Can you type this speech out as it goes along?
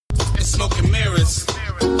smoking mirrors.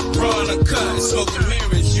 Raw and uncut, it's smoking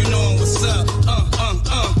mirrors. You know what's up.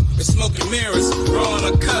 It's smoking mirrors. Raw and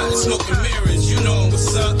uncut, it's smoking mirrors. You know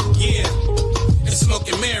what's up. Yeah. It's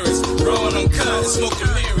smoking mirrors. Raw and uncut, it's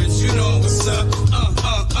smoking mirrors. You know what's up.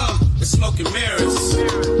 It's smoking mirrors.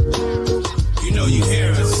 You know you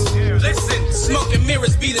hear us. Listen, smoking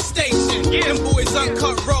mirrors be the station. Them boys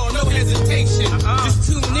uncut raw, no hesitation.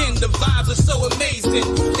 Just tune in, the vibes are so amazing.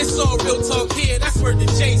 It's all real talk here, that's word to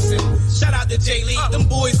Jason. Shout out to Jay Lee, them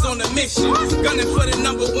boys on a mission. Gunning for the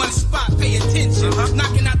 #1 spot, pay attention.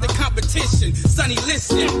 Knocking out the competition, Sonny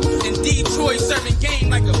listen. In Detroit, serving game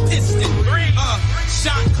like a piston.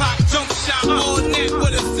 Shot clock, jump shot, all net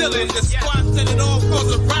with a feeling. The squad set it off,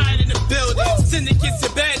 cause a riot in the building. Syndicates to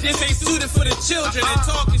bad, this ain't suited for the children. And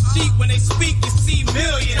talk is cheap when they speak, you see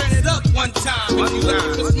millions. Turn it up one time. If you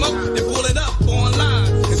looking for smoke, then pull it up online.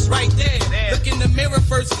 It's right there. Look in the mirror,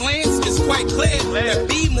 first glance, it's quite clear. That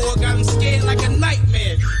B-more got them scared like a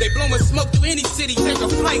nightmare. They blowing smoke through any city, take a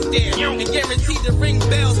flight there. And guaranteed to ring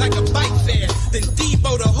bells like a bike fair. Then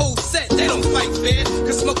Debo the whole set, they don't fight fair.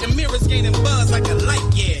 Cause smoking mirrors gaining buzz like a light,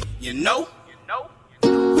 yeah. You know?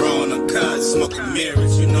 Raw on the cut, smoking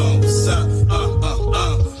mirrors, you know what's up.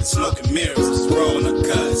 Smoking mirrors, raw on the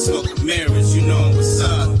cut, smoking mirrors, you know what's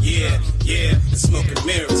up. Yeah, it's smoking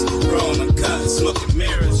mirrors, raw on the cut, smoking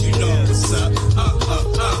mirrors, you know what's up.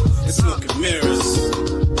 It's smoking mirrors,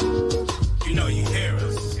 you know you hear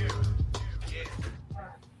us.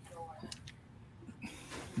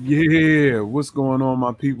 Yeah, what's going on,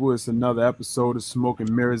 my people? It's another episode of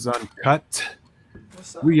Smoking Mirrors Uncut.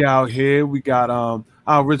 We out here. We got our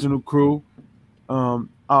original crew, our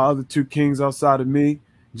other two kings outside of me,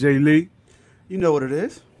 Jay Lee. You know what it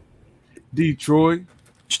is. Detroit.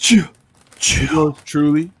 Yours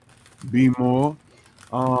truly, B More.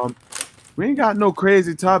 We ain't got no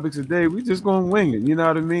crazy topics today. We just gonna wing it. You know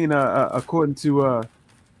what I mean? According to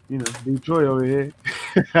Detroit over here.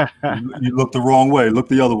 You look the wrong way. Look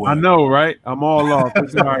the other way. I know, right? I'm all off.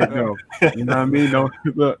 That's how I go. You know what I mean? No,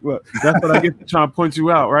 look. That's what I get to try and point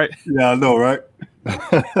you out, right? Yeah, I know, right?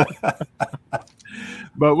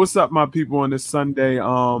 But what's up, my people, on this Sunday?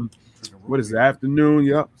 What is it? Afternoon?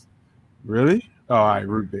 Yep. Really? Oh, all right,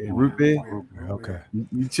 root beer. Okay.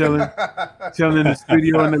 You chilling in the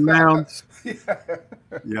studio in the lounge?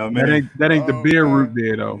 Yeah, man. That ain't the beer root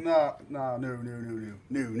beer though. No.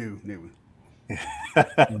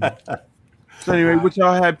 So anyway, what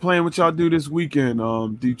y'all had planned? What y'all do this weekend?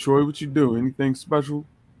 Detroit, what you do? Anything special?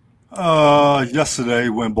 Yesterday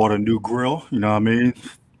went and bought a new grill. You know what I mean?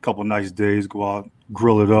 A couple nice days, go out,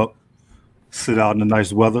 grill it up, sit out in the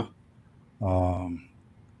nice weather.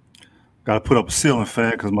 Got to put up a ceiling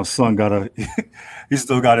fan because my son he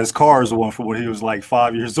still got his Cars one from when he was like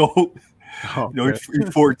 5 years old. Oh, you know, he's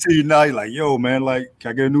 14 now. He's like, yo, man, like,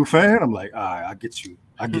 can I get a new fan? I'm like, all right, I get you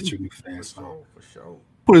a new fan. So For sure.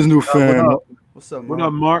 put his new fan up. What's up, Mark? What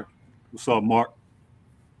up, Mark? What's up, Mark?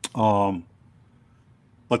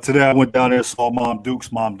 But today I went down there and saw Mom Dukes.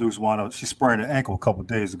 She sprained her ankle a couple of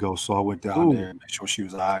days ago, so I went down there and made sure she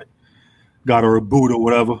was all right. Got her a boot or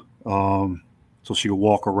whatever, so she could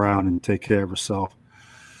walk around and take care of herself.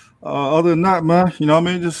 Other than that, man, you know what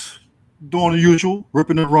I mean? Just doing the usual,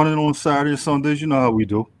 ripping and running on Saturday and Sundays. You know how we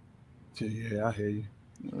do. Yeah, I hear you.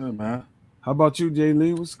 Yeah, man. How about you, Jay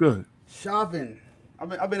Lee? What's good? Shopping.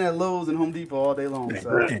 I've been at Lowe's and Home Depot all day long.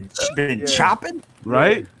 So. Been chopping?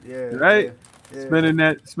 Right? Yeah. Right? Yeah.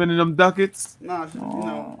 Spending them ducats. Nah,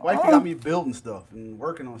 wifey got me building stuff and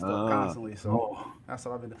working on stuff constantly. So that's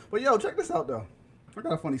what I've been doing. But yo, check this out though. I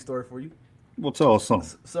got a funny story for you. Well, tell us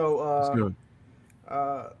something. So,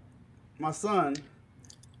 my son,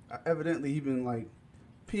 evidently he been like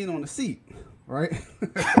peeing on the seat, right?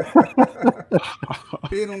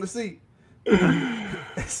 Peeing on the seat.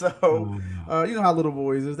 So, you know how little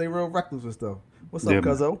boys is. They real reckless with stuff. What's up,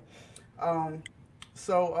 cuzzo?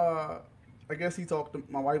 I guess he talked to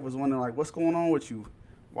my wife, was wondering like, what's going on with you?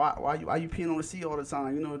 Why you peeing on the seat all the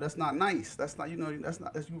time? You know, that's not nice. That's not,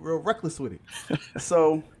 that's you real reckless with it.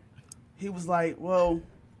 So he was like, well,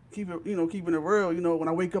 keeping it real, when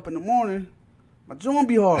I wake up in the morning, my joint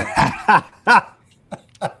be hard.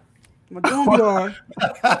 My joint be hard.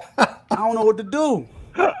 I don't know what to do.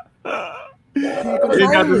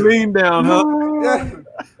 You got to lean down, huh?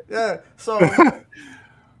 Yeah. So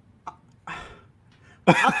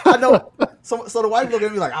I know. So the wife looked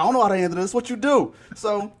at me like, I don't know how to handle this. What you do?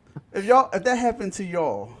 So if that happened to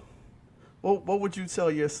y'all, what would you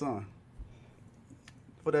tell your son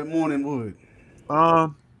for that morning wood?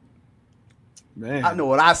 Man, I know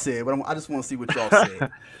what I said, but I just want to see what y'all said.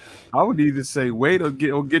 I would either say wait or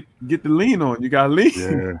get the lean on. You got to lean.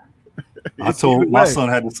 Yeah. I told my son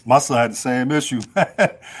had the same issue.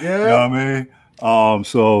 Yeah. You know what I mean?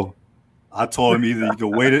 So I told him either you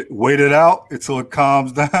can wait it out until it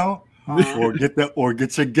calms down, or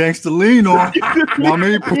get your gangster lean on. You know what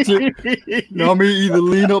I mean? Either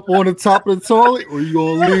lean up on the top of the toilet or you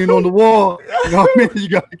gonna lean on the wall. You know what I mean?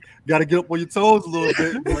 You gotta get up on your toes a little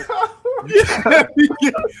bit. But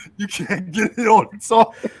you can't get it on the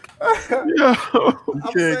top. You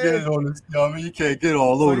can't get it on this. You know what I mean? You can't get it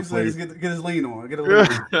all over the place. Get his lean on. Get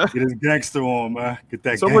his gangster on, man. Get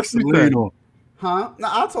that gangster lean on. Huh? No,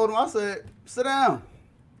 I told him. I said, sit down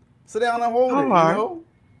and hold it.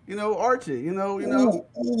 You know, arch it. You know.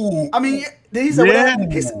 Ooh. I mean, he said,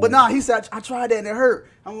 he said, I tried that and it hurt.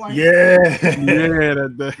 I'm like, He's been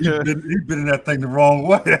in that thing the wrong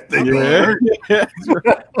way. That thing hurt.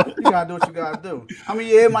 You gotta do what you gotta do. I mean,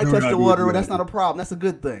 it might touch the water, but that's not a problem. That's a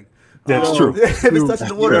good thing. That's true. If it's touching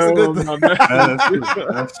the water, that's a good thing.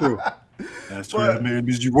 That's true. That's true. That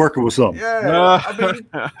means you're working with something. Yeah.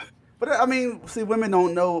 I mean, see, women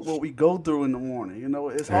don't know what we go through in the morning. You know,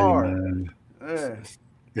 it's hard. Man. Yeah.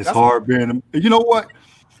 It's hard being. You know what?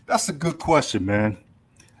 That's a good question, man.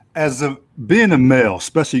 Being a male,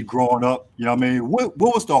 especially growing up, you know what I mean? What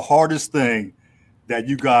was the hardest thing that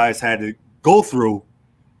you guys had to go through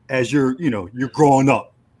as you're growing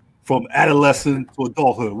up from adolescent to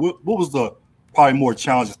adulthood? What was the probably more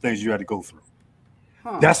challenging things you had to go through?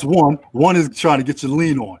 That's one. One is trying to get your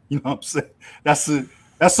lean on. You know what I'm saying? That's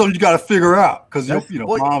something you got to figure out because moms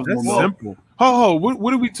don't know. Simple.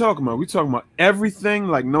 What are we talking about? We talking about everything?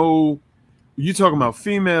 Like no. You talking about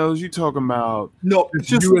females? You talking about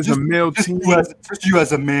just you as a male teen? Just you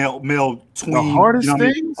as a male tween. The hardest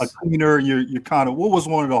things? A tweener, you're kind of. What was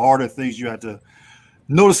one of the harder things you had to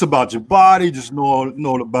notice about your body? Just know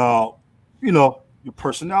about your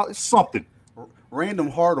personality. Something. Random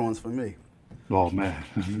hard-ons for me. Oh man,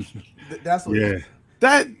 that's what. Yeah.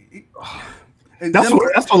 That's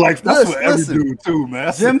what every dude too,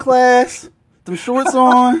 man. Gym class, them shorts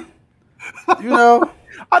on.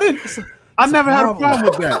 I never had a problem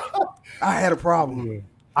with that. I had a problem.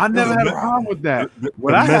 I never had a problem with that.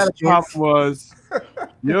 What I had a problem was,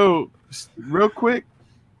 real quick,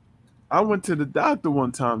 I went to the doctor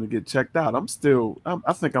one time to get checked out.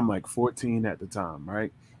 I think I'm like 14 at the time,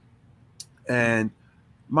 right? And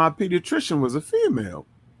my pediatrician was a female.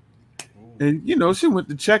 And, she went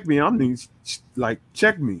to check me.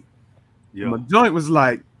 Check me. Yeah. My joint was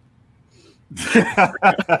like,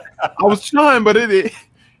 I was trying, but hey,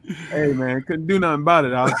 man, couldn't do nothing about it.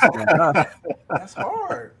 That's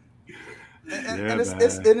hard. And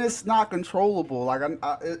it's not controllable. Like,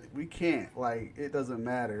 we can't. Like, it doesn't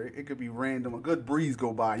matter. It could be random. A good breeze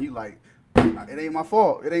go by. You like, it ain't my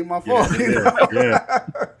fault. It ain't my fault.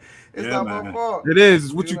 It's not my fault. It is.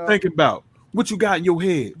 It's what you think about. What you got in your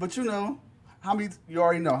head. But you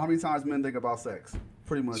already know how many times men think about sex.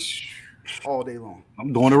 Pretty much all day long.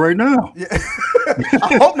 I'm doing it right now. Yeah.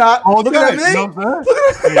 I hope not. Look at me. You know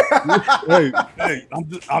what I'm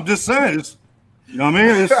saying? I'm just saying. It's, you know what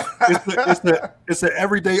I mean? It's an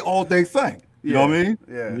everyday, all day thing. You know what I mean?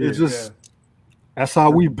 Yeah. It's just that's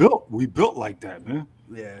how we built. We built like that, man.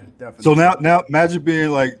 Yeah, definitely. So now imagine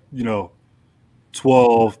being like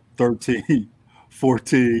 12, 13,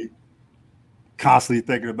 14, constantly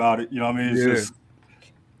thinking about it. You know what I mean?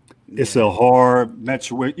 It's a hard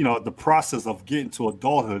maturation. The process of getting to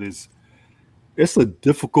adulthood it's a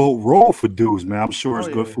difficult role for dudes, man. I'm sure it's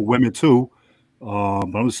good for women too. But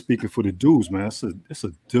I'm just speaking for the dudes, man. It's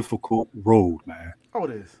a difficult road, man. Oh,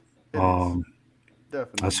 it is.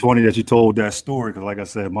 Definitely. It's funny that you told that story because, like I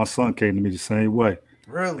said, my son came to me the same way.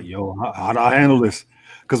 Really? Yo, how do I handle this?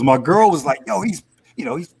 Because my girl was like, yo, he's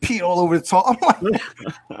peeing all over the top. I'm like,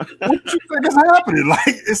 what you think is happening? Like,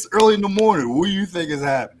 it's early in the morning. What do you think is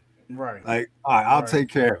happening? Right. Like, all right, I'll take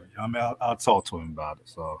care of it. I mean, I'll talk to him about it.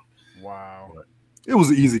 So, wow. But it was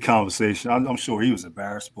an easy conversation. I'm sure he was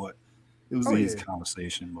embarrassed, but it was an easy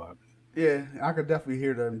conversation. But yeah, I could definitely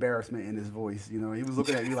hear the embarrassment in his voice. He was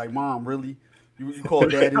looking at me like, "Mom, really? You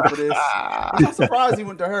called Dad in for this?" I'm surprised he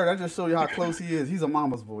went to her. That just shows you how close he is. He's a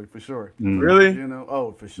mama's boy for sure. Really?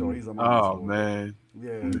 For sure, he's a mama's boy. Oh man.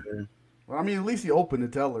 Yeah. Well, I mean, at least he opened to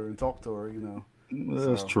tell her and talk to her.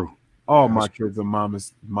 That's true. All my kids are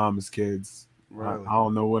mama's kids. Really? I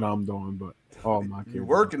don't know what I'm doing, but all my kids. You're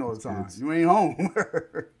working all the time. You ain't home.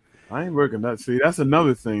 I ain't working. That's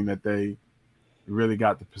another thing that they really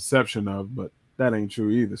got the perception of, but that ain't true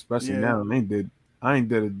either. Especially now, I ain't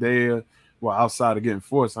did a day. Outside of getting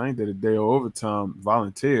forced, I ain't did a day of overtime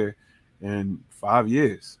volunteer in 5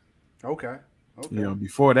 years. Okay.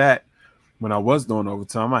 Before that, when I was doing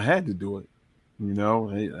overtime, I had to do it.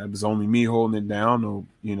 It was only me holding it down, or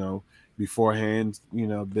you beforehand,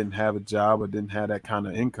 didn't have a job or didn't have that kind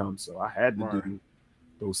of income. So I had to Right. do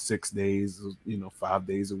those 6 days, 5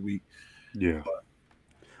 days a week. Yeah.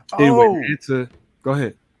 Anyway, go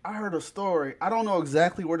ahead. I heard a story. I don't know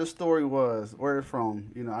exactly where the story was, where it's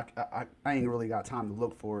from. I ain't really got time to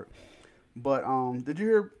look for it. But did you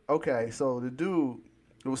hear? Okay, so the dude,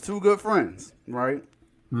 it was two good friends, right?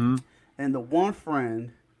 Hmm. And the one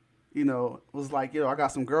friend, was like, I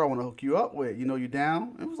got some girl I want to hook you up with. You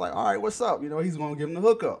down? It was like, all right, what's up? He's gonna give him the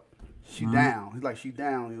hookup. She down. He's like, she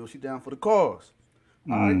down. She down for the cause.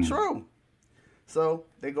 All right, true. So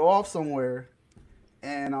they go off somewhere,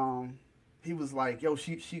 and he was like, yo,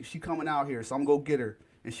 she coming out here, so I'm gonna go get her,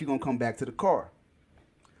 and she gonna come back to the car.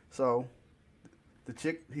 So the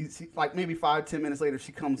chick, he like maybe 5-10 minutes later,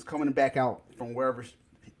 she coming back out from wherever,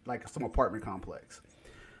 like some apartment complex,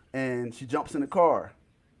 and she jumps in the car,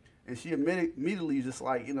 and she immediately just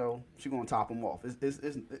like, she gonna top him off.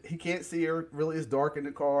 He can't see her really. It's dark in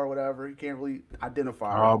the car or whatever. He can't really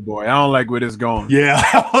identify her. Oh boy, I don't like where this going. Yeah.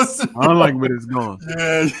 I don't like where this going.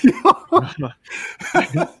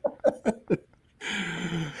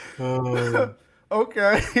 Yeah.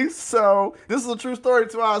 Okay, so this is a true story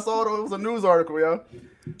too. I saw it was a news article, yeah.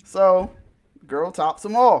 So, girl tops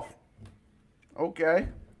him off. Okay.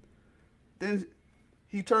 Then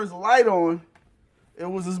he turns the light on. It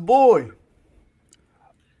was his boy.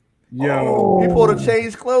 Yo, He pulled a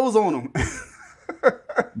change clothes on him.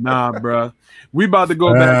 nah, bruh. We about to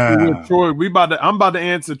go back to with Troy. I'm about to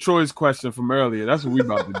answer Troy's question from earlier. That's what we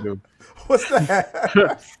about to do. What's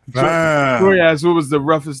that? Troy asked, "What was the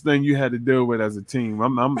roughest thing you had to deal with as a team?" I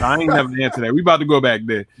ain't never answer that. We about to go back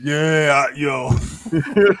there. Yeah, yo.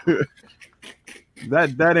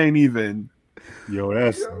 That ain't even. Yo,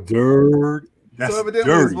 that's dirt. That's So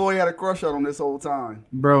evidently his dirty. boy had a crush on him this whole time.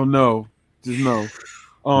 Bro, no. Just no.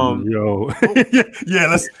 Yo. Yeah,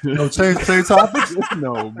 let's change topics.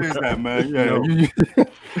 No, bro. Change that, man. Yeah. No.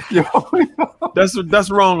 Yo. That's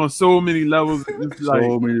wrong on so many levels. It's like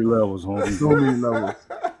So many levels, homie. so many levels.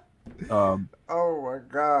 Oh my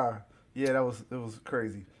god. Yeah, it was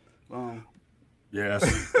crazy.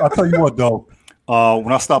 Yes. I'll tell you what though.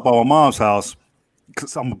 When I stopped by my mom's house,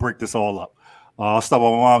 because I'm gonna break this all up. I stopped by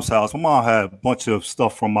my mom's house. My mom had a bunch of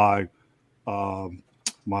stuff from my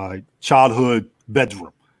my childhood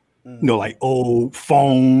bedroom. Like old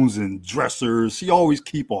phones and dressers. She always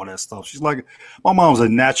keep all that stuff. She's like, my mom's a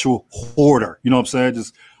natural hoarder. You know what I'm saying?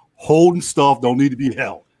 Just holding stuff don't need to be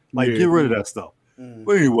held. Like, get rid of that stuff.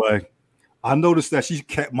 But anyway, I noticed that she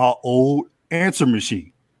kept my old answer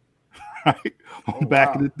machine, right?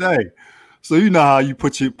 Back in the day. So you know how you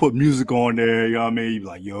put music on there, you know what I mean? You be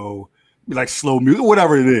like, yo, be like slow music,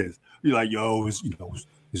 whatever it is. You're like, yo, it's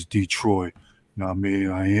Detroit. You know what I mean?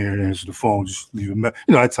 I ain't here to answer the phone, just leave a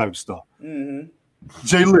that type of stuff.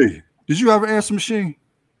 Jay Lee, did you have an answer machine?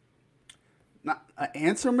 Not an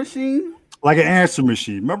answer machine? Like an answer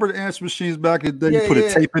machine. Remember the answer machines back in the day? You put a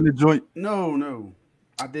tape in the joint? No,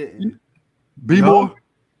 I didn't. B-boy?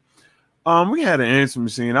 We had an answer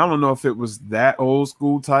machine. I don't know if it was that old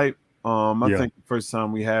school type. I think the first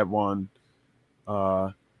time we had one,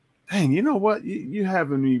 dang, you know what? You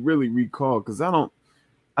having me really recall because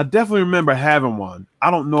I definitely remember having one. I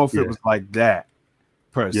don't know if it was like that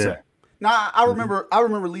per se. Nah, I remember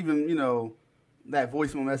leaving, that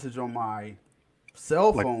voicemail message on my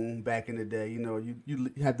cell phone back in the day.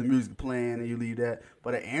 You had the music playing and you leave that.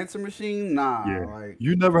 But an answer machine, nah. Like,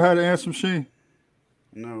 you never had an answer machine?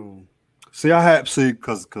 No. See, I had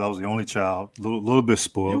because I was the only child, a little bit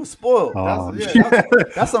spoiled. You was spoiled.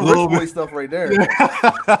 That's some rich boy stuff right there.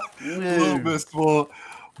 A little bit spoiled.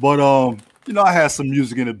 But I had some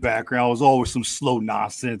music in the background. It was always some slow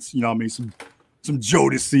nonsense, you know what I mean? Some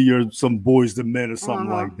Jodeci or some Boys to Men or something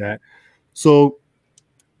like that. So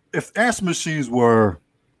if answer machines were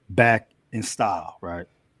back in style, right?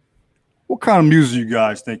 What kind of music you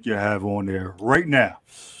guys think you have on there right now?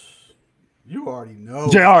 You already know.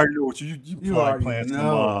 Yeah, I already know what you already playing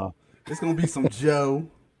know. It's gonna be some Joe.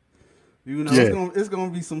 It's gonna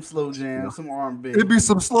be some slow jam, some R&B. It'd be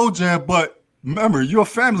some slow jam, but remember, you're a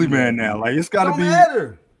family man now. Like it's gotta be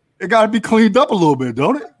matter. It gotta be cleaned up a little bit,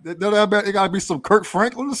 don't it? It gotta be some Kirk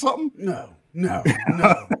Franklin or something. No.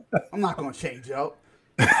 I'm not gonna change up.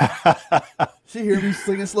 She hear me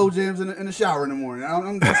singing slow jams in the shower in the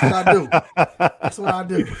morning. That's what I do. That's what I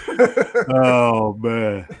do. Oh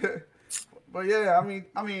man. But yeah,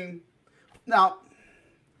 I mean, now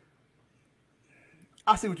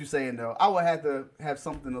I see what you're saying though. I would have to have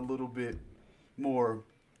something a little bit more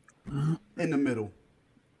in the middle.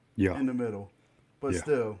 Yeah. In the middle. But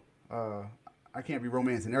still, I can't be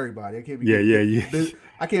romancing everybody. I can't be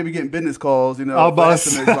I can't be getting business calls, you know. I'll about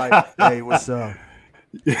estimates like, hey, what's up?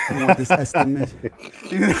 You want this estimate?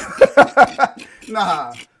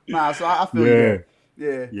 nah. So I feel you.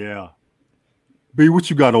 Yeah. Yeah. B, what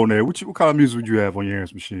you got on there? What kind of music would you have on your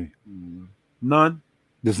Aaron's machine? None.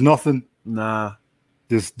 There's nothing. Nah.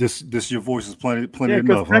 This your voice is plenty Yeah,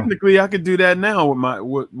 enough. technically I could do that now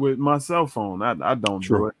with my cell phone. I don't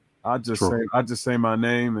do it. I just say my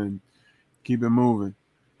name and keep it moving.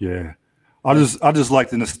 Yeah. I just like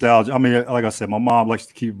the nostalgia. I mean, like I said, my mom likes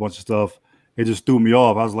to keep a bunch of stuff. It just threw me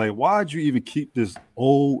off. I was like, why'd you even keep this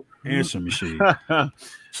old answering machine?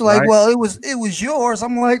 She's like, well, it was yours.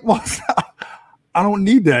 I'm like, well, I don't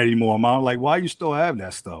need that anymore, Mom. Like, why you still have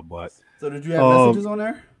that stuff? But so did you have messages on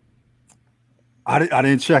there? I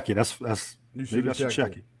didn't check it. That's maybe I should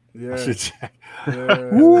check it. Yeah. I should check. Yeah.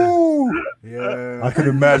 Woo! Yeah. I could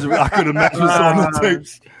imagine what's on the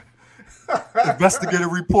tapes.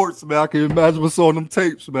 Investigative reports, man. I can imagine what's on them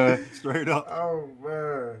tapes, man. Straight up. Oh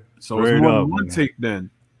man. So it's more than one tape then.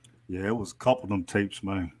 Yeah, it was a couple of them tapes,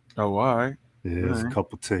 man. Oh, all right. Yeah, it was a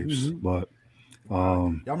couple tapes, but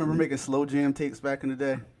y'all remember making slow jam tapes back in the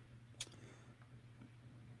day?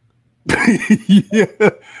 Yeah.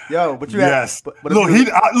 Yo, but you yes. But look,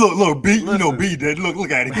 look, B. Listen. You know, B did.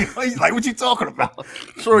 Look at it. He's like, what you talking about?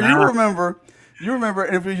 Sure, you remember,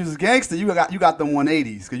 if it was gangster, you got them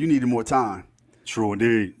 180s because you needed more time. True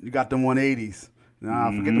indeed. You got them 180s.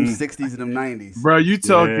 Nah, forget them 60s and them 90s. Bro, you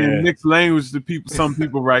talking mixed language to some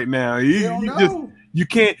people right now. You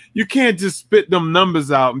can't just spit them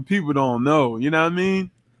numbers out and people don't know. You know what I mean?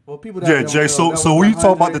 Well, people Jay. So when you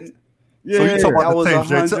talk about the so you talk about the tapes,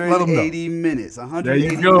 Jay, let them know. 180 minutes. 180 there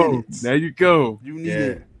you go. minutes. There you go. You need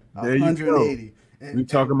it. There 180. We're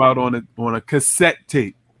talking about on a cassette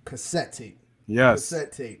tape. Cassette tape. Yes.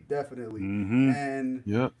 Cassette tape, definitely. And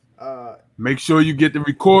make sure you get the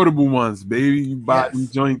recordable ones, baby. You buy them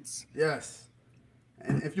joints. Yes.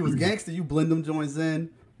 And if you was gangster, you blend them joints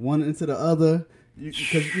in, one into the other.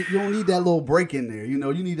 Because you don't need that little break in there, you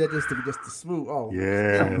know. You need that just to smooth. Oh,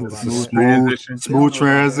 yeah, smooth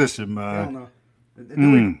transition, man.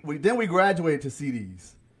 Then we graduated to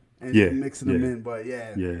CDs and mixing them in. But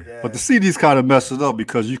but the CDs kind of messed it up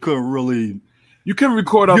because you couldn't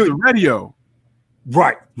record off the radio.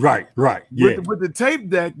 Right. Yeah. With the tape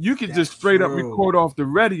deck, you could just straight up record off the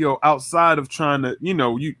radio outside of trying to,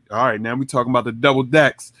 all right, now we talking about the double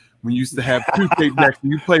decks. We used to have two tape decks,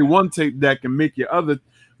 and you play one tape deck and make your other.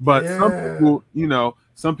 But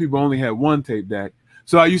some people only had one tape deck.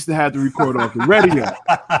 So I used to have to record off the radio.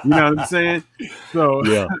 You know what I'm saying? So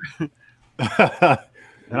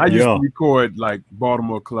and I used to record like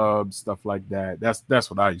Baltimore clubs, stuff like that.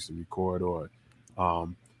 That's what I used to record, or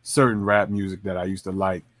certain rap music that I used to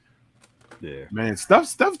like. Yeah, man,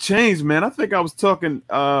 stuff changed, man. I think I was talking.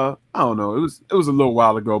 I don't know. It was a little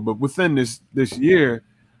while ago, but within this year.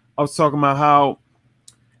 I was talking about how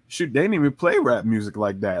they didn't even play rap music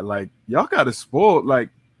like that. Like, y'all got it spoiled. Like,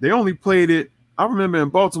 they only played it. I remember in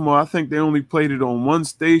Baltimore, I think they only played it on one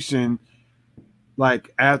station,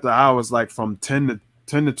 like after hours, like from 10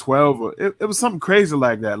 to 12. Or it was something crazy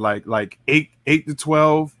like that, like 8 to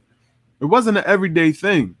 12. It wasn't an everyday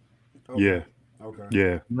thing. Okay. Yeah. Okay.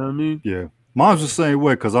 Yeah. You know what I mean? Yeah. Mine's the same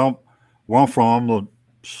way because where I'm from,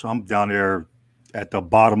 I'm down there at the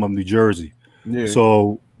bottom of New Jersey. Yeah.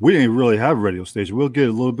 So we didn't really have a radio station. We'll get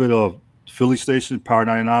a little bit of Philly station, Power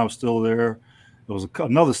 99 was still there. There was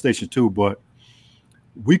another station too, but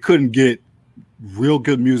we couldn't get real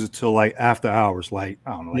good music till like after hours, like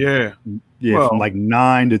I don't know, from like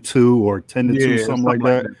 9 to 2 or 10 to 2, something like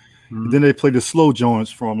that. Mm-hmm. And then they played the slow joints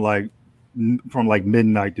from like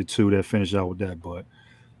midnight to 2. That finished out with that, but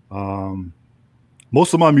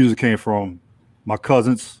most of my music came from my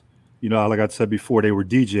cousins. You know, like I said before, they were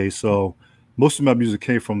DJs, so. Most of my music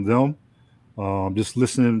came from them, just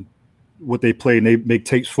listening what they play, and they make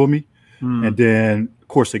tapes for me. And then, of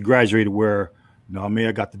course, they graduated where,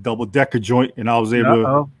 I got the double-decker joint, and I was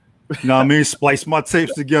able to, splice my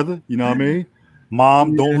tapes together, you know what I mean?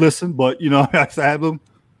 Mom, don't listen, but, I have to have them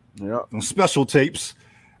on special tapes.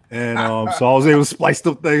 And so I was able to splice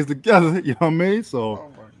them things together, you know what I mean? So,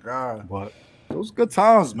 oh, my God. But it was good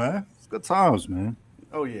times, man. It's good times, man.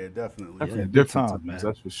 Oh yeah, definitely. Different times, man.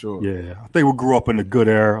 That's for sure. Yeah, I think we grew up in a good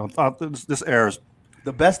era. I thought this era is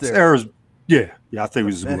the best era. This era is, I think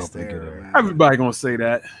we just grew up in a good era. Everybody gonna say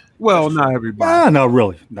that. Well, not everybody. Not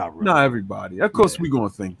really. Not everybody. Of course, we gonna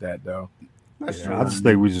think that though. That's true. I just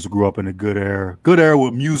think we just grew up in a good era. Good era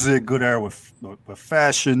with music. Good era with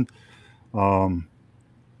fashion. I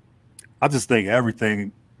just think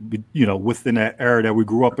everything, within that era that we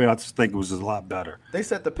grew up in, I just think it was a lot better. They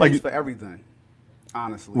set the pace for everything.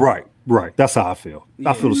 Honestly. Right. That's how I feel.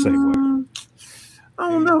 I feel the same way. I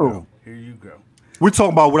don't know. Here you go. We're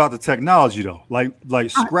talking about without the technology though, like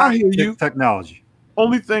scrap hear you. technology.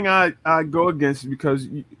 Only thing I go against is because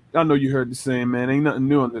I know you heard the saying, man, ain't nothing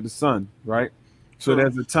new under the sun, right? So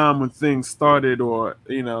there's a time when things started, or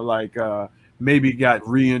maybe got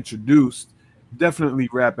reintroduced. Definitely,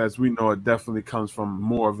 rap as we know it definitely comes from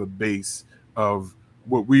more of a base of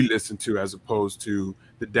what we listen to, as opposed to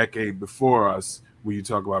the decade before us, where you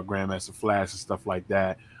talk about Grandmaster Flash and stuff like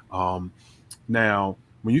that. Now,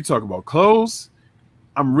 when you talk about clothes,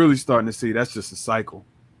 I'm really starting to see that's just a cycle.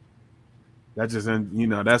 That's just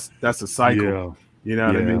that's a cycle. Yeah. You know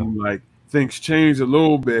what I mean? Like, things change a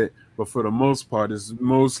little bit, but for the most part, it's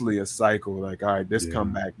mostly a cycle. Like, all right, this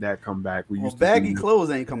come back, that come back. Well, baggy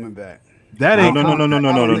clothes ain't coming back. That ain't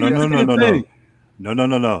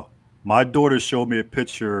No. My daughter showed me a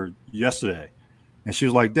picture yesterday, and she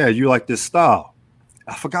was like, "Dad, you like this style?"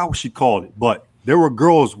 I forgot what she called it, but there were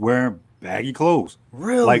girls wearing baggy clothes.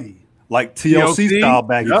 Really? Like TLC style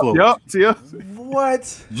baggy clothes. Yep, TLC.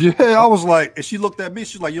 What? Yeah, I was like, and she looked at me.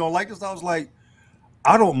 She's like, "You don't like this?" I was like,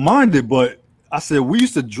 "I don't mind it," but I said we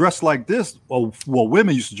used to dress like this. Well,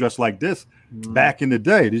 women used to dress like this back in the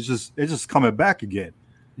day. It's just coming back again.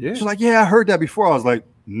 Yeah. She's like, "Yeah, I heard that before." I was like,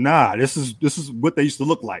 "Nah, this is what they used to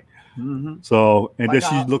look like." Mm-hmm. So, and then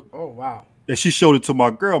she looked. Oh wow! And she showed it to my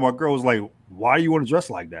girl. My girl was like, "Why do you want to dress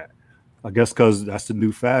like that?" I guess because that's the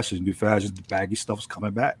new fashion. New fashion, the baggy stuff is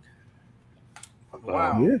coming back.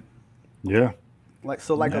 Wow. Yeah. Like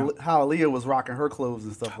how Aaliyah was rocking her clothes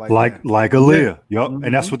and stuff like that. Like Aaliyah. Yep. Mm-hmm.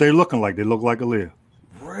 And that's what they're looking like. They look like Aaliyah.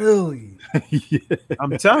 Really? Yeah.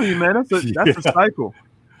 I'm telling you, man, that's a cycle.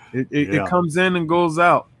 It comes in and goes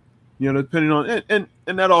out. You know, depending on and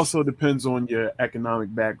that also depends on your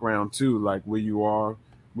economic background too, like where you are,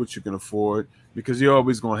 what you can afford, because you're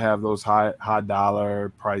always going to have those high dollar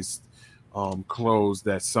priced clothes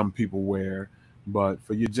that some people wear. But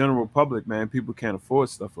for your general public, man, people can't afford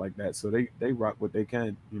stuff like that, so they rock what they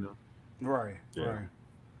can, you know. Right.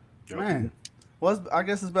 Man, well, I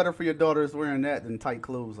guess it's better for your daughters wearing that than tight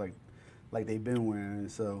clothes like they've been wearing.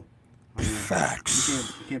 So, I mean, facts.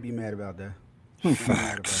 You can't be mad about that.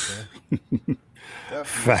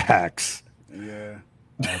 Facts. Yeah.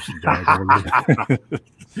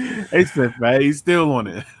 He said, man, he's still on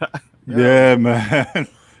it. Yeah, man.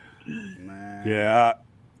 Yeah.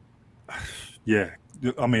 Yeah.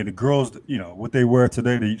 I mean, the girls, you know, what they wear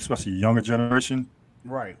today, especially the younger generation.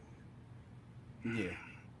 Right. Yeah.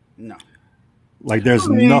 No. Like there's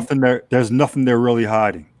nothing they're really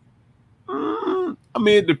hiding. I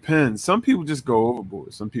mean, it depends. Some people just go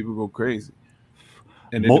overboard. Some people go crazy.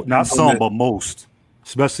 And not some, but most,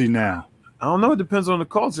 especially now. I don't know. It depends on the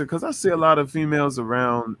culture, because I see a lot of females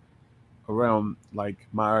around like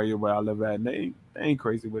my area where I live at, and they ain't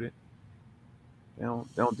crazy with it. They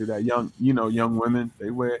don't do that. Young women,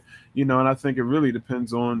 they wear, and I think it really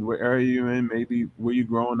depends on what area you're in, maybe where you're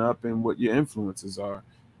growing up and what your influences are.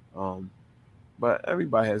 But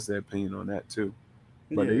everybody has their opinion on that too.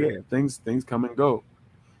 But things come and go.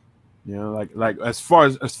 Like as far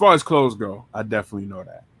as clothes go, I definitely know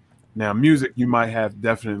that. Now, music, you might have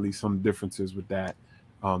definitely some differences with that.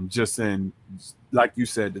 Just in, like you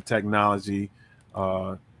said, the technology,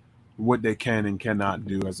 what they can and cannot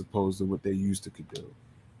do as opposed to what they used to could do.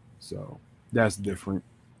 So that's different.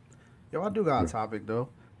 Yo, I do got a topic though.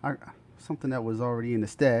 Something that was already in the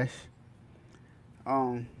stash.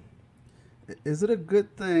 Is it a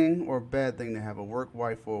good thing or a bad thing to have a work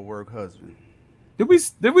wife or a work husband? Did we?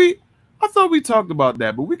 I thought we talked about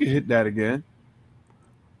that, but we could hit that again.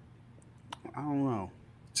 I don't know.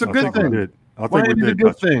 It's a good thing. Why ain't it a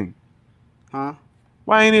good thing? Huh?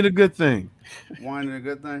 Why ain't it a good thing? Why ain't it a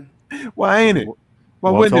good thing? Why ain't it?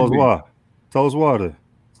 Why wouldn't it be? Tell us why. Then.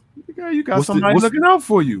 You got somebody looking out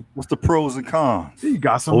for you. What's the pros and cons? You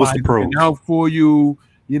got somebody looking out for you.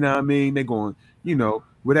 You know what I mean? They're going,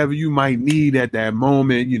 whatever you might need at that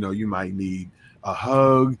moment. You might need a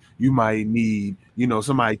hug. You might need,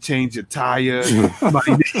 somebody change your tire.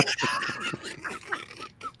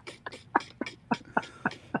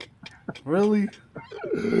 Really?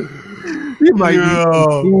 You might need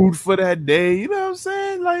some food for that day. You know what I'm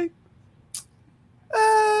saying? Like,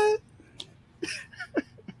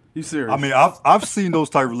 you serious? I mean, I've seen those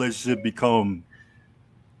type of relationships become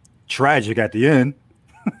tragic at the end.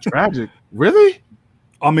 Tragic? Really?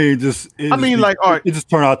 I mean, all right. It just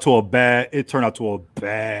turned out to a bad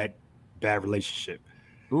relationship.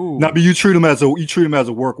 Ooh. Now, but you treat them as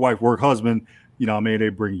a work wife, work husband. You know what I mean? They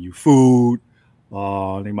bring you food.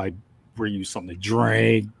 They might bring you something to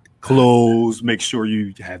drink, clothes, make sure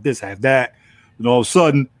you have this, have that. And all of a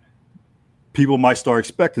sudden, people might start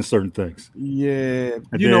expecting certain things. Yeah.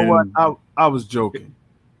 And You know what? then- I was joking.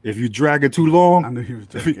 If you drag it too long, I knew he was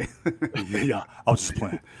joking. yeah, I was just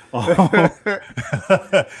playing.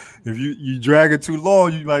 If you drag it too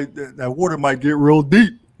long, you might that water might get real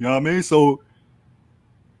deep. You know what I mean? So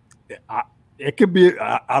it could be.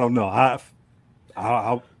 I don't know.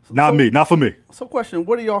 Not for me. So, question: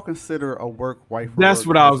 what do y'all consider a work wife? Or That's work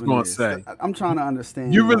what I was husband gonna is? say. I'm trying to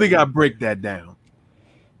understand. You really got to break that down.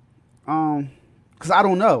 Because I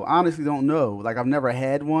don't know. I honestly don't know. Like, I've never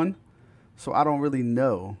had one, so I don't really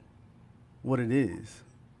know what it is.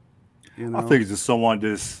 You know? I think it's just someone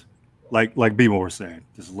just like B-More was saying,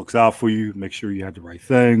 just looks out for you, make sure you have the right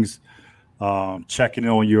things, checking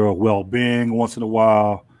on your well-being once in a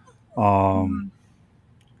while.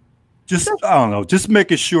 Just I don't know, just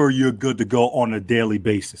making sure you're good to go on a daily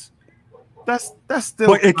basis. That's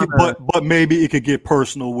still. But maybe it could get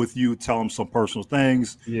personal with you, tell them some personal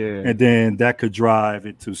things, Yeah. and then that could drive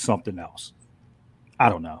into something else. I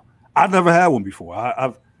don't know. I've never had one before.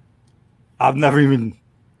 I've never even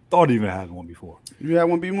thought of even having one before. You had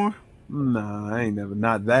one, B-More? Nah, I ain't never.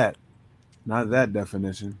 Not that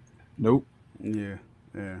definition. Nope. Yeah.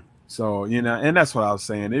 So, and that's what I was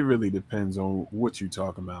saying. It really depends on what you're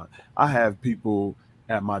talking about. I have people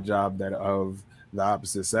at my job that are of the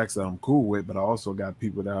opposite sex that I'm cool with, but I also got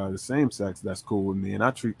people that are the same sex that's cool with me, and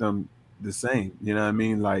I treat them the same. You know what I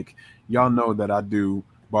mean? Like, y'all know that I do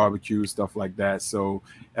barbecue, stuff like that. So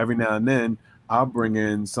every now and then, I'll bring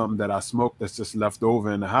in something that I smoke that's just left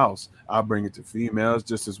over in the house. I'll bring it to females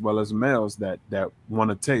just as well as males that want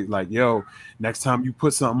to taste. Like, yo, next time you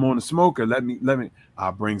put something on the smoker, let me.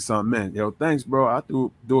 I'll bring something in. Yo, thanks, bro. I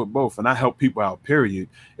do it both, and I help people out. Period.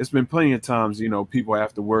 It's been plenty of times, people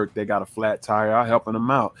after work they got a flat tire. I'm helping them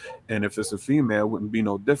out, and if it's a female, it wouldn't be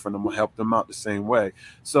no different. I'm gonna help them out the same way.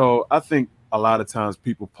 So I think a lot of times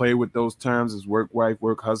people play with those terms as work wife,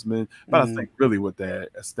 work husband, but I think really what they're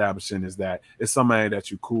establishing is that it's somebody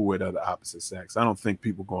that you're cool with of the opposite sex. I don't think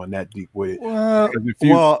people going that deep with it. Well,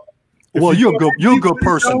 If you're a good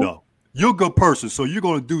person though. You're a good person, so you're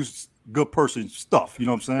gonna do good person stuff. You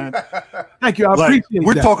know what I'm saying? Thank you. I Like, appreciate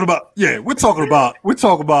we're that. talking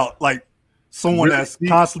about like someone Really that's deep.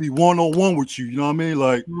 constantly one-on-one with you. You know what I mean?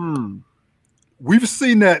 Like we've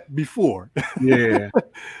seen that before. Yeah.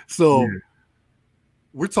 So Yeah.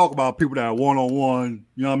 we're talking about people that are one-on-one.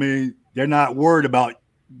 You know what I mean? They're not worried about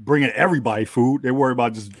bringing everybody food. They're worried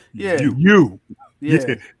about just Yeah. you.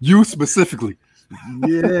 Yeah. You specifically.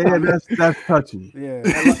 Yeah, that's touchy. Yeah.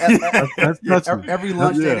 That's touchy. Every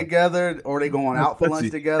lunch Yeah. day together, or they going That's out for lunch touchy.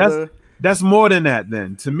 together. That's more than that.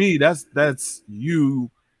 Then to me, that's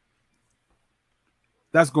you.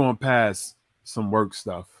 That's going past some work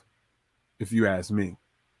stuff. If you ask me,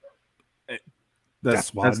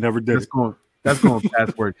 That's why I never did that's it. That's going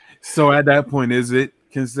past work. So at that point, is it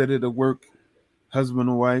considered a work husband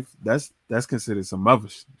and wife? That's considered some other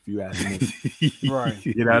shit, if you ask me. Right.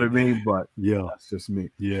 You know what I mean? But Yeah. that's just me.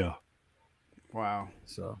 Yeah. Wow.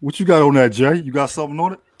 So What you got on that, Jay? You got something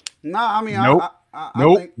on it? Nah, I mean, Nope. I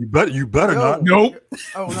Nope. think, You better Yo. not. nope.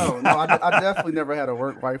 oh no, I definitely never had a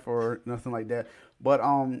work wife or nothing like that. But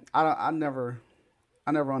I never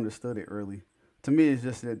understood it really. To me, it's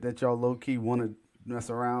just that y'all low key want to mess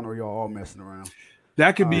around, or y'all all messing around.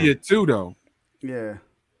 That could be it too, though. Yeah.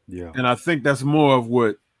 Yeah. And I think that's more of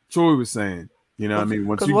what Troy was saying. You know what I mean?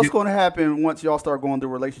 Once Because you what's get, going to happen once y'all start going through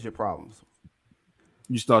relationship problems?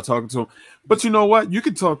 you start talking to them. But you know what? You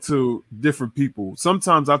can talk to different people.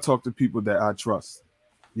 Sometimes I talk to people that I trust.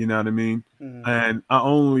 You know what I mean? Mhm. And I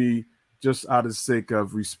only, just out of the sake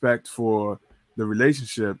of respect for the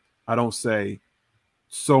relationship, I don't say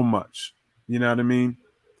so much. You know what I mean?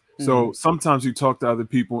 So sometimes you talk to other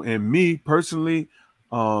people, and me personally,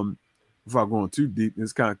 without going too deep,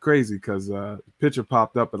 it's kind of crazy because a picture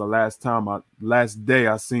popped up at the last day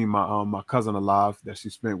I seen my cousin alive that she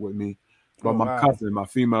spent with me. But Oh, my wow. cousin, my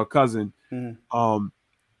female cousin, Mhm.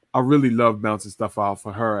 I really love bouncing stuff out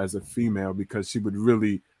for her as a female because she would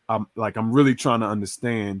really, I'm really trying to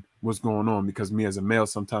understand what's going on, because me as a male,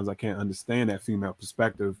 sometimes I can't understand that female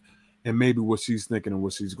perspective and maybe what she's thinking and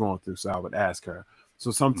what she's going through. So I would ask her. So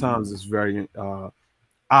sometimes it's very, not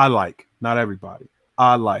everybody,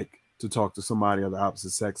 I like to talk to somebody of the opposite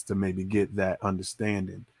sex to maybe get that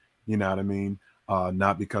understanding. You know what I mean?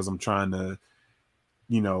 Not because I'm trying to,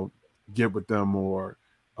 get with them or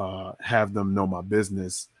have them know my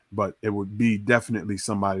business, but it would be definitely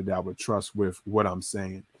somebody that I would trust with what I'm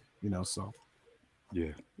saying, so.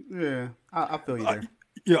 Yeah. Yeah, I feel you there.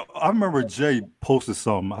 Yeah, I remember Jay posted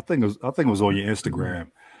something. I think it was on your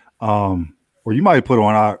Instagram, or you might have put it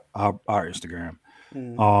on our Instagram.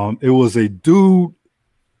 It was a dude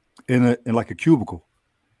in like a cubicle,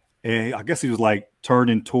 and I guess he was like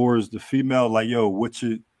turning towards the female, like, "Yo,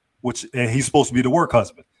 and he's supposed to be the work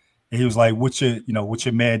husband." And he was like, "What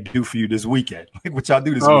your man do for you this weekend? Like, what y'all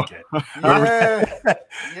do this weekend?" Yeah.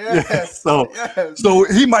 Yes. So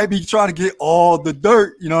he might be trying to get all the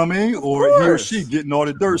dirt, you know what I mean? Or he or she getting all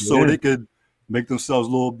the dirt so they could make themselves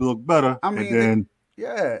a little bit look better. I mean, and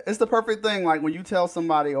then, it's the perfect thing. Like when you tell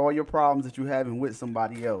somebody all your problems that you're having with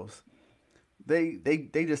somebody else, they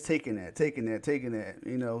just taking that,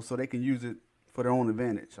 you know, so they can use it for their own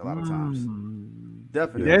advantage a lot of times.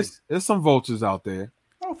 Definitely. There's some vultures out there.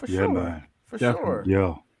 Oh, for sure. Man. For Definitely.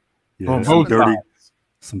 sure. Yeah. On both sides.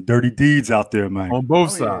 Some dirty deeds out there, man. On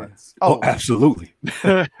both sides. Oh, absolutely.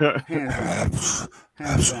 Hands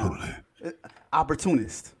Absolutely. down.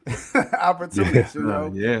 Opportunist, you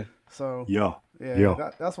know. Yeah. So yeah.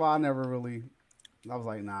 That's why I never really. I was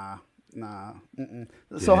like, nah. Mm-mm.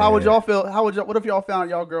 So how would y'all feel? What if y'all found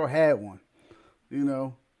y'all girl had one? You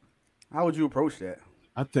know, how would you approach that?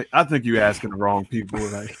 I think you asking the wrong people.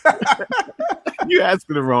 Like you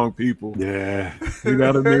asking the wrong people. Yeah. You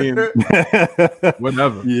know what I mean?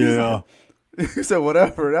 Whatever. Yeah. You said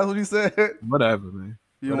whatever. That's what you said. Whatever, man.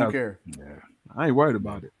 You don't care. Yeah. I ain't worried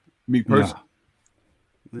about it. Me personally.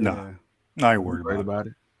 No. I ain't worried about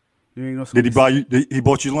it. You ain't no. Did he buy you? He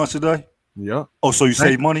bought you lunch today? Yeah. Oh, so you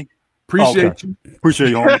save money? Appreciate you. Appreciate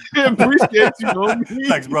you, homie. Appreciate you, homie.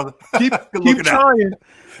 Thanks, brother. Keep looking trying.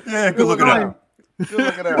 Yeah, good looking out. Good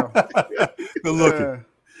looking out. Good looking.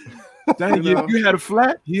 Dang, you had a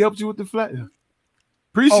flat. He helped you with the flat.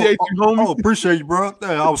 Appreciate you, homie. Oh, appreciate you, bro.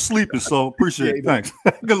 I was sleeping, so appreciate it. Thanks.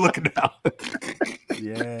 Good looking out.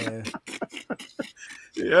 Yeah.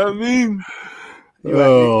 Yeah, I mean,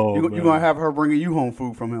 you're gonna have her bringing you home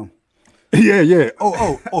food from him. Yeah.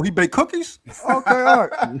 Oh, he baked cookies? Okay, all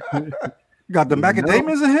right. You got the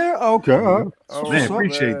macadamias in here? Okay, all right. Oh, man,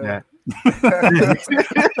 appreciate that.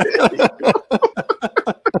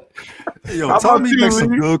 Yo, Tommy makes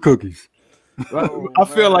some good cookies. I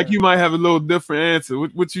feel like you might have a little different answer.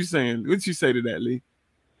 What you saying? What you say to that, Lee?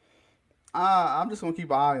 I'm just gonna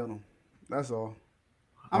keep an eye on them. That's all.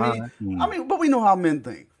 I mean, but we know how men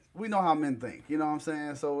think. You know what I'm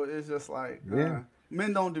saying? So it's just like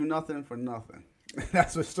men don't do nothing for nothing.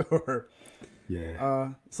 That's for sure.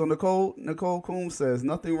 Yeah. So Nicole Coombs says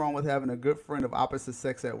nothing wrong with having a good friend of opposite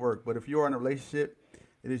sex at work, but if you're in a relationship,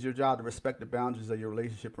 it is your job to respect the boundaries of your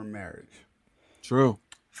relationship or marriage. True.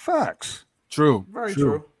 Facts. True. Very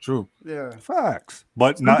true. Yeah. Facts.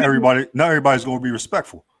 But not everybody's going to be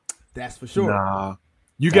respectful. That's for sure. Nah.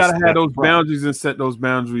 You got to have those boundaries and set those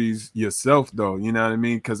boundaries yourself, though. You know what I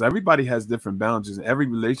mean? Because everybody has different boundaries. In every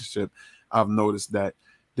relationship, I've noticed that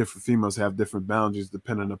different females have different boundaries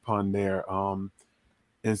depending upon their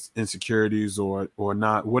insecurities or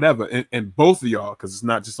not, whatever. And both of y'all, because it's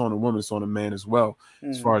not just on a woman, it's on a man as well.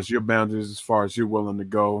 As far as your boundaries, as far as you're willing to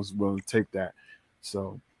go, is willing to take that.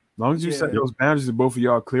 So as long as you set those boundaries and both of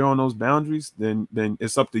y'all are clear on those boundaries, then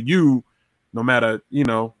it's up to you. No matter,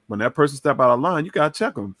 when that person step out of line, you gotta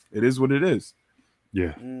check them. It is what it is.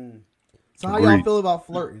 Yeah. So how y'all feel about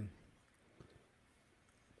flirting?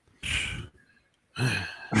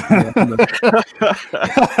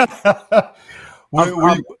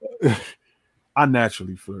 I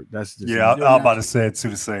naturally flirt. That's just I'm about to say it to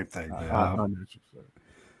the same thing. I naturally flirt.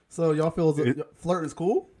 So y'all feel flirting is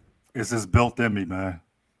cool? It's just built in me, man.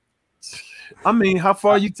 I mean, how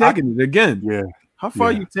far are you taking it? Again, how far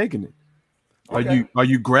are you taking it? Are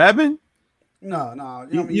you grabbing? No.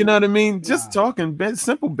 You know what I mean? Just talking,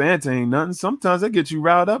 simple banter ain't nothing. Sometimes that gets you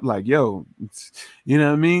riled up. Like, yo, you know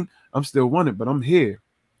what I mean? I'm still wanted, but I'm here.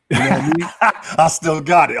 You know what I mean? I still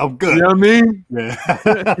got it. I'm good. You know what I mean? Yeah.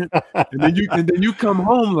 and then you come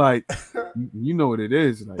home like, you know what it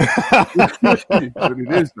is. Like, what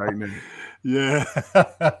it is right now. Yeah.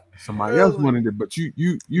 Somebody else wanted it, but you.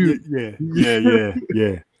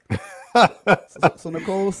 Yeah. So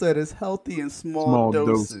Nicole said it's healthy in small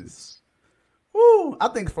doses. Woo! I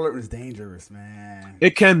think flirting is dangerous, man.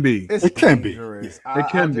 It can be. It can be. It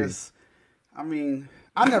can be. I mean,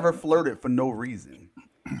 I never flirted for no reason.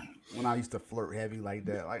 When I used to flirt heavy like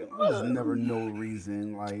that, like there's never no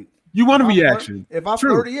reason. Like you want a reaction. If I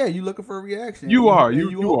flirt, you looking for a reaction. You are. You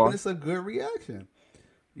hoping are. It's a good reaction.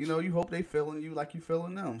 You hope they feeling you like you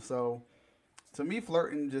feeling them. So, to me,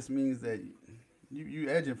 flirting just means that you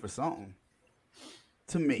edging for something.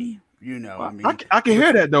 To me, I mean, I can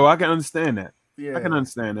hear that though. I can understand that. Yeah, I can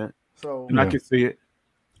understand that. So, and I can see it.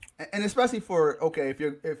 And especially for if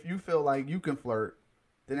you feel like you can flirt,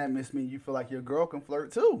 then that must mean you feel like your girl can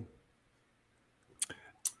flirt too.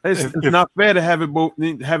 It's not fair to have it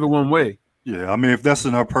one way. Yeah, I mean, if that's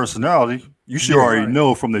in her personality, you should already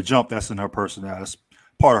know from the jump that's in her personality. That's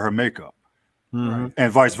part of her makeup. Mhm.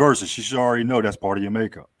 And vice versa. She should already know that's part of your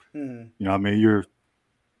makeup. Mm-hmm. You know what I mean? You're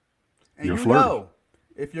flirting. Know,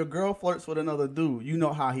 if your girl flirts with another dude, you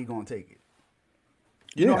know how he gonna take it.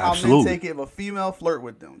 You know how absolutely. men take it if a female flirt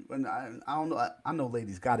with them. And I don't know. I know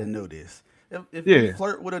ladies got to know this. If you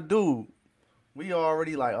flirt with a dude, we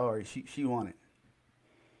already like, all right, she want it.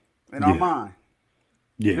 In our mind.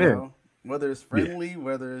 Yeah. You know, whether it's friendly,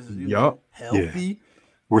 whether it's healthy. Yeah.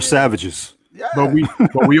 We're savages. Yeah. But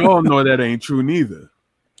we all know that ain't true neither.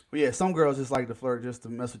 But yeah, some girls just like to flirt just to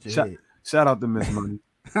mess with your head. Shout out to Miss Money.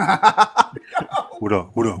 What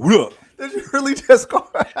up? What up? What up? Did you really just go?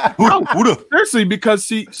 What up? Seriously, because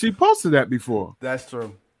she posted that before. That's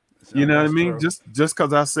true. You know what I mean? True. Just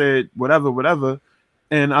because I said whatever,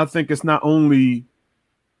 and I think it's not only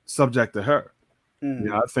subject to her. You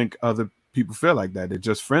know, I think other people feel like that. They're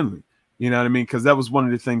just friendly. You know what I mean? Because that was one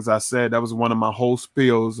of the things I said. That was one of my whole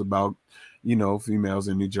spills about, you know, females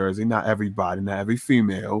in New Jersey. Not everybody, not every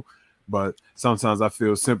female, but sometimes I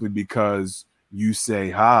feel simply because you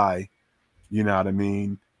say hi, you know what I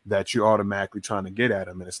mean, that you're automatically trying to get at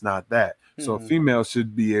them, and it's not that. So a female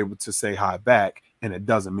should be able to say hi back, and it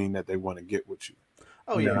doesn't mean that they want to get with you.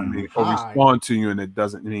 Oh, you know yeah. what I mean? Or respond to you, and it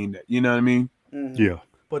doesn't mean that. You know what I mean? Yeah.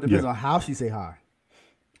 But it depends on how she say hi.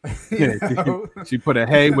 Yeah, she put a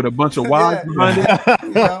hey with a bunch of Y's behind it. You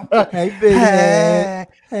know? Hey, big head.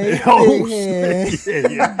 Hey, big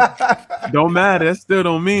head. Don't matter. That still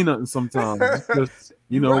don't mean nothing sometimes. It's just,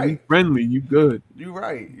 you know, we friendly. You good. You're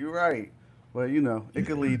right. Well, you know, it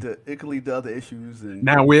could lead to other issues. And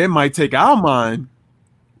now where it might take our mind,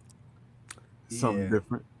 something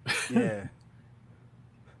different. Yeah.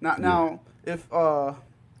 Now, if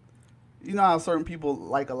you know how certain people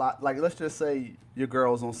like a lot, like let's just say your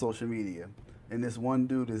girl's on social media, and this one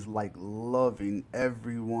dude is like loving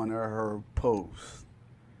every one of her posts.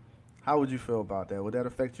 How would you feel about that? Would that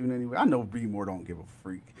affect you in any way? I know B More don't give a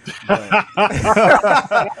freak. But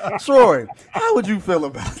Troy, how would you feel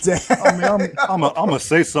about that? I mean, I'm gonna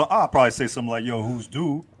say something. I'll probably say something like, "Yo, who's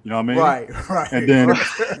dude?" You know what I mean? Right. And then,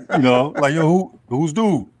 you know, like, "Yo, who's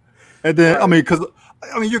dude?" And then, I mean, because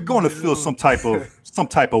you're going to feel some type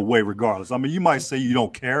of way, regardless. I mean, you might say you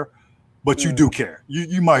don't care, but you do care.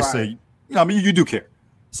 You might say, you know, I mean, you do care.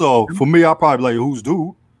 So for me, I'll probably be like, "Who's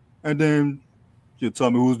dude?" And then you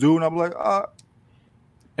tell me who's dude, and I'm like,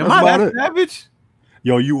 am I that savage?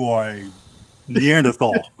 Yo, you are a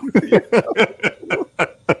Neanderthal.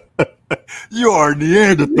 You are a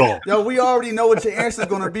Neanderthal. Yo, we already know what your answer is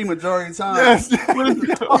going to be majority of the time. Yes.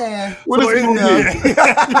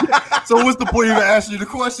 So what's the point of even asking you the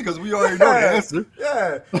question? Because we already know the answer.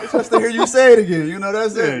 Yeah, it's just to hear you say it again. You know,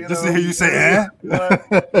 that's it. Just to hear you say,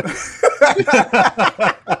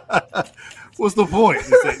 what's the point?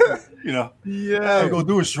 You know, all you gonna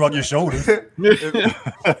do is shrug your shoulders. You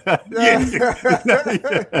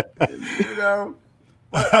know,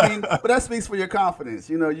 but, I mean, but that speaks for your confidence.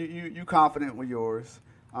 You know, you confident with yours.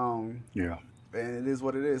 Yeah, and it is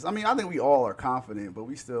what it is. I mean, I think we all are confident, but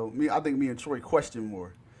I think me and Troy question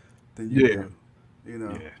more than you do. You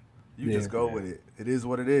know, you just go with it. It is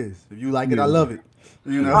what it is. If you like it, I love it.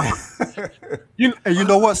 You know, and you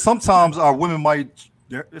know what? Sometimes our women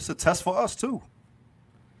it's a test for us too.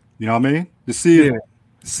 You know what I mean? To see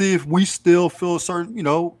if we still feel certain. You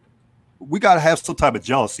know, we got to have some type of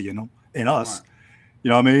jealousy in us. Right. You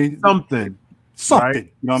know what I mean? Something. Right?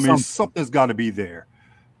 You know what I mean? Something's got to be there.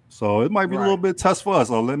 So it might be a little bit test for us.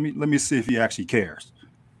 So let me see if he actually cares.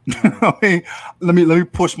 Right. I mean, let me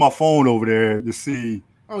push my phone over there to see.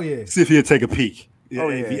 Oh yeah. See if he'll take a peek.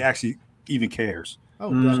 If he actually even cares.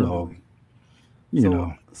 Oh, definitely. You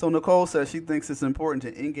know. So Nicole says she thinks it's important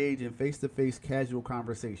to engage in face-to-face casual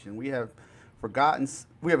conversation. We have gotten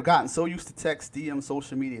so used to text, DM,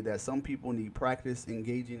 social media that some people need practice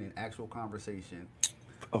engaging in actual conversation.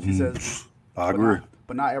 She says, I agree.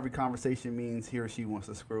 But not every conversation means he or she wants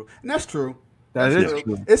to screw. And that's true. That is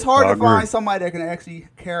true. It's hard to find somebody that can actually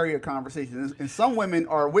carry a conversation. And some women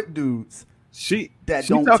are with dudes that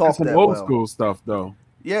don't talk some that old well. school stuff though.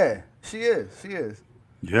 Yeah, she is.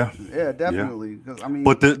 Yeah, definitely. Because I mean,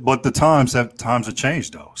 but the times have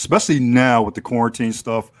changed though, especially now with the quarantine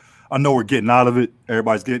stuff. I know we're getting out of it.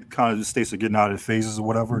 Everybody's the states are getting out of the phases or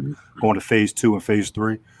whatever, going to phase 2 and phase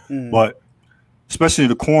 3. But especially in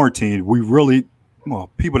the quarantine, we really,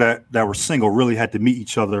 people that were single really had to meet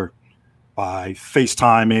each other by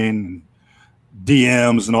FaceTiming,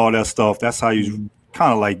 DMs, and all that stuff. That's how you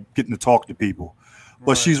kind of like getting to talk to people.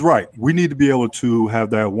 But she's right. We need to be able to have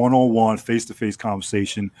that one-on-one, face-to-face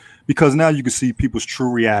conversation because now you can see people's true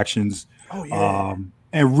reactions. Oh, yeah.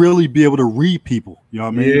 and really be able to read people. You know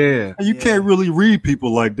what I mean? Yeah. And you can't really read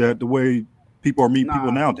people like that the way people are meeting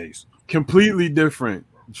people nowadays. Completely different.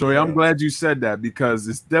 Troy, Yeah. I'm glad you said that because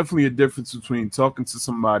it's definitely a difference between talking to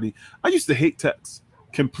somebody. I used to hate text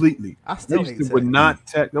completely. I still hate text. Would not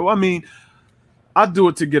text. I mean, I do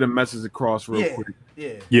it to get a message across real quick.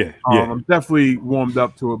 Yeah. I'm definitely warmed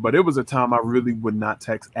up to it, but it was a time I really would not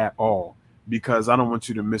text at all because I don't want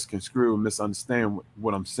you to misconstrue and misunderstand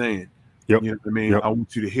what I'm saying. Yep. You know what I mean? Yep. I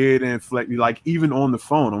want you to hear the inflection, like even on the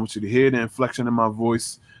phone, I want you to hear the inflection in my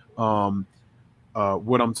voice, what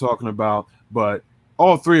I'm talking about. But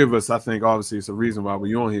all three of us, I think, obviously, it's a reason why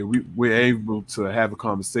we're on here. We're able to have a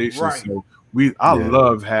conversation. Right. So I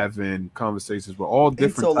love having conversations with all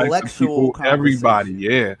different types of people, everybody.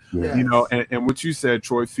 Yeah. Yes. You know, and what you said,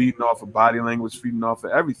 Troy, feeding off of body language, feeding off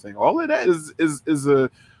of everything. All of that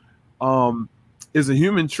is a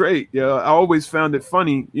human trait. Yeah. I always found it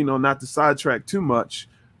funny, you know, not to sidetrack too much,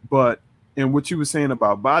 but and what you were saying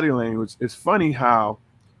about body language, it's funny how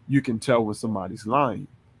you can tell when somebody's lying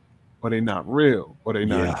or they're not real or they're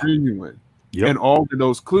not genuine. Yep. And all of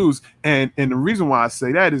those clues. And the reason why I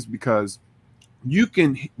say that is because you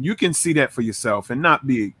can see that for yourself and not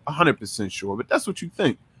be 100% sure, but that's what you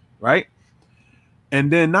think, right?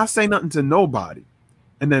 And then not say nothing to nobody.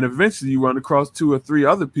 And then eventually you run across 2 or 3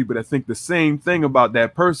 other people that think the same thing about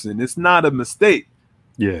that person. It's not a mistake.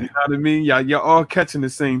 Yeah. You know what I mean? You're all catching the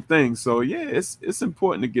same thing. So yeah, it's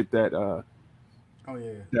important to get that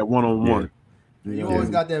that one-on-one. Yeah. You always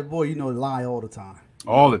got that boy, you know, lie all the time.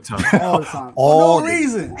 All the time. All the time. For no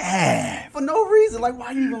reason. For no reason. Like,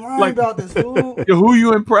 why you even lying about this, fool? Who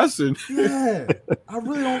you impressing? Yeah. I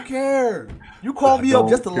really don't care. You called me up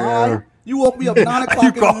just to lie. You woke me up 9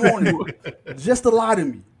 o'clock in the morning just to lie to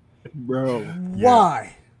me. Bro.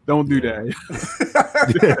 Why? Don't do that.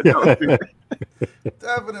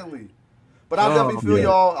 Definitely. But I definitely feel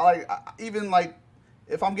y'all, like, even like,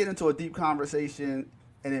 if I'm getting into a deep conversation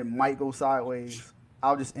and it might go sideways,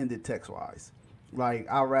 I'll just end it text-wise.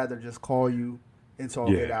 Like, I'd rather just call you and talk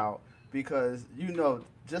it out because, you know,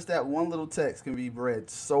 just that one little text can be read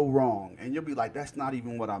so wrong. And you'll be like, that's not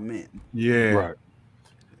even what I meant. Yeah. Right.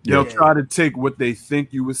 They'll try to take what they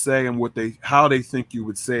think you would say and how they think you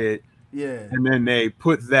would say it. Yeah. And then they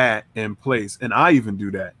put that in place. And I even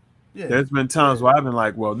do that. Yeah. There's been times where I've been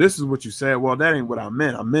like, well, this is what you said. Well, that ain't what I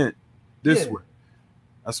meant. I meant this way.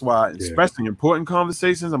 That's why, especially important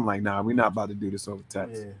conversations, I'm like, nah, we're not about to do this over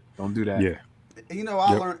text. Yeah. Don't do that. Yeah. You know,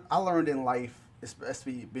 I learned in life,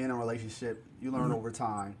 especially being in a relationship, you learn over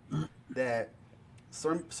time that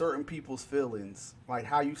certain people's feelings, like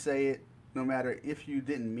how you say it, no matter if you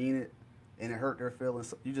didn't mean it and it hurt their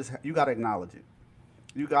feelings, you got to acknowledge it.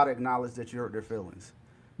 You got to acknowledge that you hurt their feelings.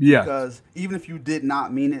 Yeah. Because even if you did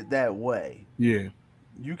not mean it that way, you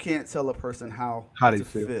can't tell a person how they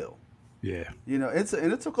feel. Yeah. You know,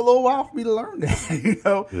 and it took a little while for me to learn that. You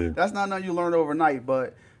know, that's not nothing you learn overnight,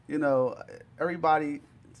 but you know, everybody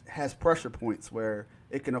has pressure points where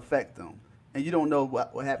it can affect them. And you don't know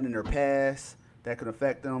what happened in their past that can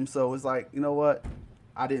affect them. So it's like, you know what?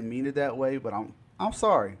 I didn't mean it that way, but I'm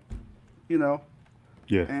sorry. You know?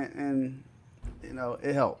 Yeah. And you know,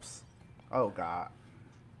 it helps. Oh God.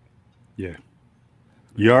 Yeah.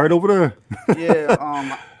 You all right over there? Yeah,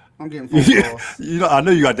 I'm getting phone calls. You know, I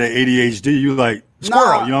know you got that ADHD. You like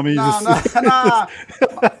squirrel, you know what I mean? Nah.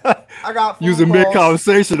 I got phone using calls.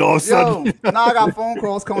 mid-conversation all of a sudden. Now I got phone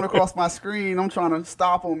calls coming across my screen. I'm trying to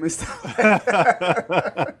stop them and stuff.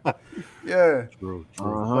 Yeah. True.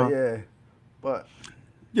 But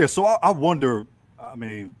yeah. So I wonder. I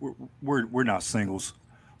mean, we're not singles,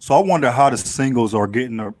 so I wonder how the singles are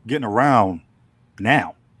getting around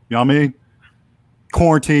now. You know what I mean?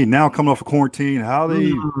 Quarantine now, coming off of quarantine. How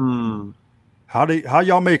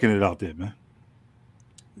y'all making it out there, man?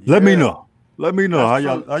 Let me know. Let me know how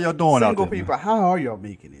y'all doing out there. Single people, man? how are y'all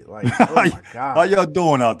making it? Like, oh my God. How y'all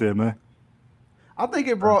doing out there, man? I think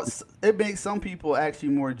it makes some people actually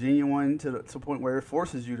more genuine to the point where it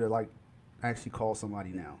forces you to like actually call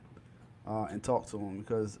somebody now and talk to them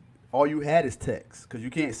because all you had is text because you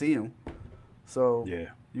can't see them. So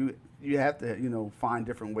you have to find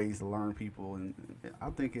different ways to learn people, and I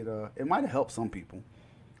think it might have helped some people.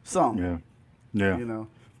 Some, yeah. You know.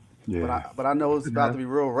 Yeah. But I know it's about to be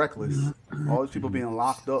real reckless. All these people being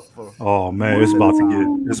locked up for. Oh man, it's about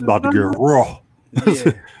to get raw.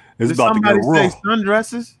 Yeah. It's about to get raw. Say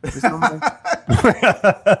sundresses?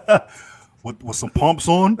 with some pumps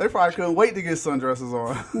on. They probably couldn't wait to get sundresses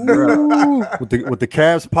on. with the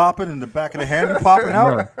calves popping and the back of the hand popping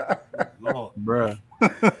out. Bruh.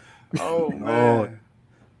 Oh man.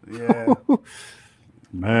 Yeah.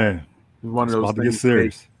 Man. One of those about to get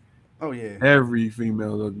serious. Oh yeah. Every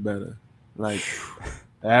female look better. Like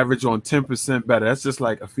average on 10% better. That's just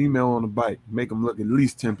like a female on a bike. Make them look at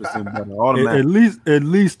least 10% better. Automatically. At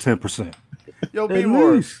least 10%. Yo, At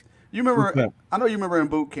B-More, least. you remember? I know you remember in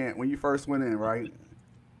boot camp when you first went in, right?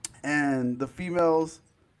 And the females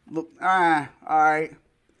look all right,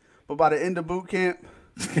 but by the end of boot camp,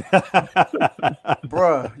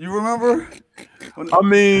 bruh, you remember? I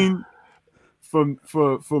mean, for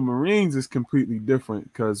Marines, it's completely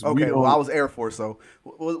different because okay. Well, I was Air Force, so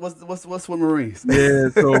what's with Marines? Yeah,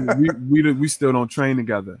 so we still don't train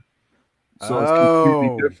together. So it's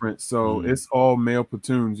completely different. So it's all male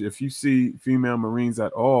platoons. If you see female Marines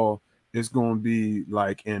at all, it's going to be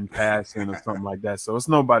like in passing or something like that. So it's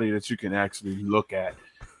nobody that you can actually look at.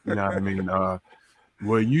 You know what I mean?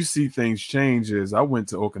 Where you see things change is I went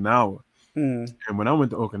to Okinawa. And when I went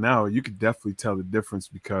to Okinawa, you could definitely tell the difference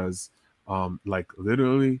because like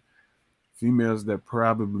literally females that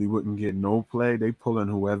probably wouldn't get no play, they pull in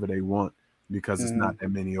whoever they want because it's not that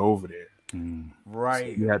many over there.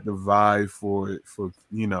 Right. So you had to vie for it,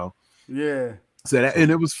 Yeah. So that, and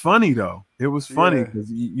it was funny though. It was funny because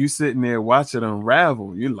you sitting there watching it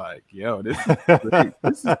unravel. You're like, yo, this is great.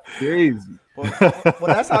 This is crazy. Well,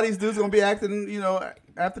 that's how these dudes gonna be acting.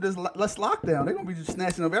 After this less lockdown, they're gonna be just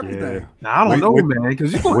snatching up everything. Yeah. Now, I don't know, man,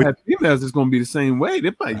 because you're gonna have females that's gonna be the same way.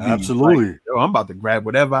 They might be absolutely. Like, yo, I'm about to grab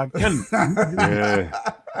whatever I can. Yeah.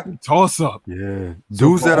 Toss up. Yeah.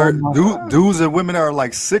 Dudes and women that are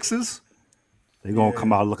like 6s. They're going to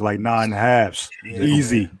come out looking like 9.5s.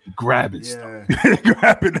 Easy. Grab it.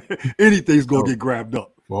 Grab it. Anything's going to get grabbed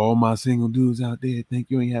up. For all my single dudes out there think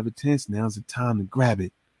you ain't have a tense, now's the time to grab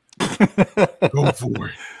it. Go for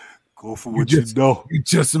it. Go for what you know. You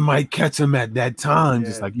just might catch them at that time.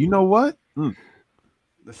 Just like, you know what? The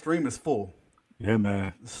stream is full. Yeah,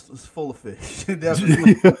 man. It's full of fish.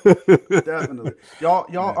 Definitely. Definitely.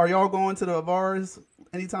 Are y'all going to the bars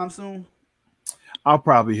anytime soon? I'll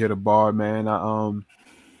probably hit a bar, man.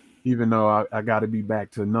 Even though I got to be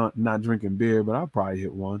back to not drinking beer, but I'll probably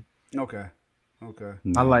hit one. Okay.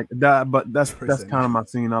 I like that, but that's kind of my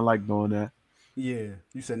scene. I like doing that. Yeah.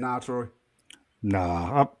 You said nah, Troy?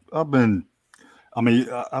 Nah, I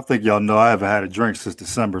think y'all know I haven't had a drink since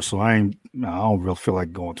December, so I don't really feel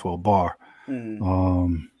like going to a bar.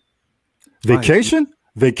 Vacation?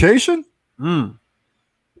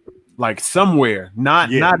 Like somewhere,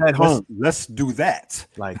 not at home. Let's do that.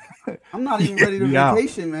 Like I'm not even ready to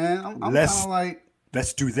vacation, man. I'm kind of like,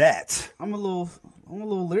 let's do that. I'm a little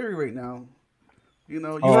leery right now. You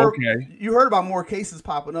heard about more cases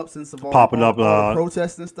popping up since the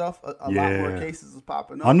protests and stuff. A lot more cases is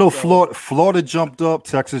popping up. I know Florida jumped up,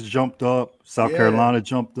 Texas jumped up, South Carolina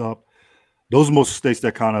jumped up. Those are most states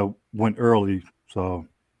that kind of went early. So,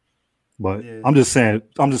 but I'm just saying.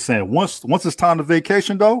 Once it's time to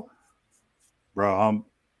vacation, though, bro,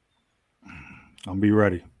 I'm be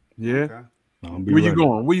ready. Yeah. Okay. Where you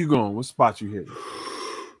going? Where you going? What spot you hit?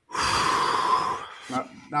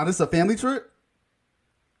 Now this is a family trip.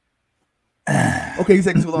 Okay, you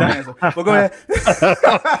taking too long to answer. But go ahead.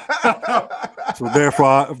 So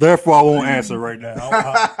therefore, I won't answer right now.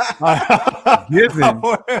 Giving. I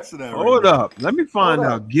won't answer that. Hold up. Let me find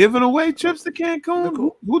out. Giving away trips to Cancun?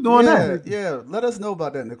 Who doing that? Yeah, let us know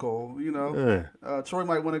about that, Nicole. Troy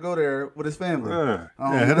might want to go there with his family.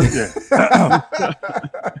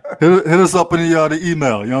 Hit us up in the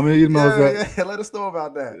email. You know what I mean? Emails let us know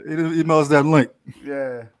about that. Emails that link.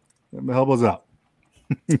 Yeah. Help us out.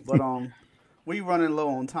 But we running low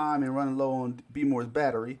on time and running low on B-More's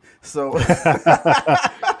battery. So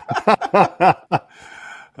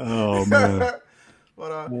oh man.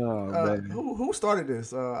 But who started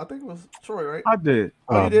this? I think it was Troy, right? I did.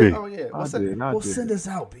 Oh, you did? Oh yeah. I did. Send us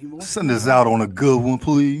out, B-More. Send us out on a good one,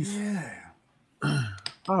 please. Yeah.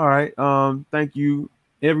 All right. Thank you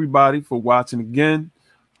everybody for watching again.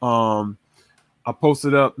 I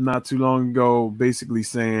posted up not too long ago basically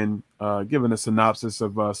saying giving a synopsis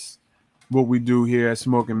of us, what we do here at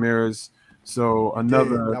Smoke and Mirrors. So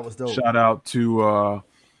another shout out to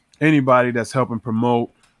anybody that's helping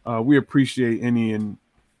promote. We appreciate any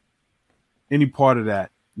part of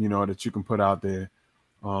that, that you can put out there.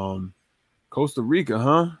 Costa Rica,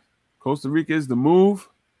 huh? Costa Rica is the move.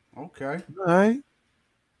 Okay. All right.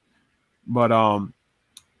 But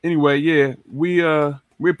anyway, we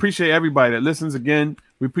appreciate everybody that listens again.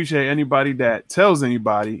 We appreciate anybody that tells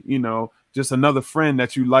anybody, just another friend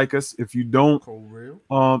that you like us. If you don't,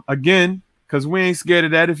 again, because we ain't scared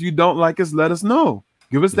of that. If you don't like us, let us know.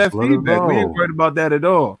 Give us that feedback. We ain't worried about that at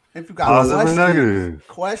all. If you got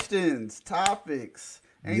questions, topics,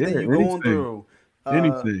 anything you're going through,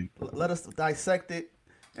 anything, let us dissect it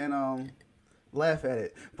and laugh at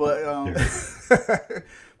it. But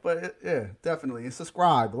but yeah, definitely. And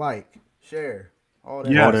subscribe, like, share, all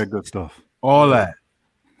that. Yes. All that good stuff. All that.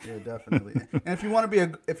 Yeah, definitely. And if you want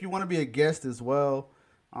to be a guest as well,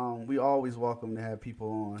 we always welcome to have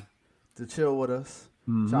people on to chill with us,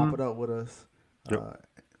 chop it up with us,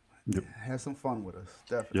 have some fun with us.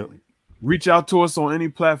 Definitely. Reach out to us on any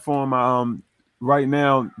platform. Right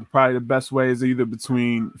now, probably the best way is either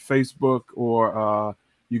between Facebook or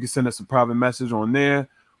you can send us a private message on there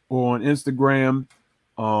or on Instagram,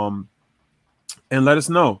 and let us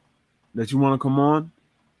know that you want to come on,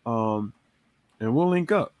 and we'll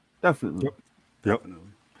link up. Definitely. Yep.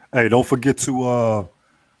 Hey, don't forget to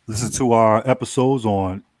listen to our episodes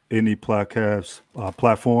on any podcast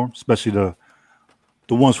platform, especially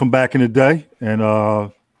the ones from back in the day,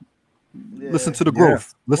 and listen to the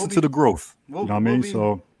growth. Listen to the growth. You know what I mean?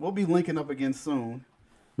 So we'll be linking up again soon.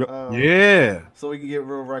 Yeah. So we can get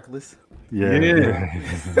real reckless. Yeah.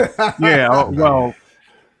 Yeah. Well,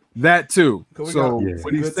 that too. So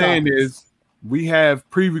what he's saying is we have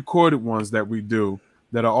pre-recorded ones that we do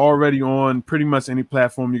that are already on pretty much any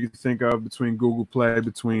platform you can think of, between Google Play,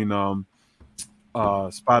 between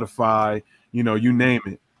Spotify, you name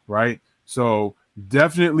it, right? So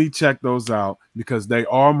definitely check those out because they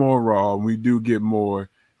are more raw and we do get more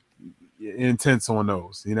intense on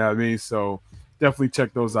those. You know what I mean? So definitely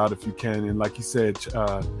check those out if you can. And like you said,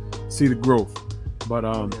 see the growth. But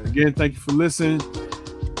again, thank you for listening.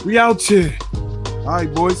 We out here. All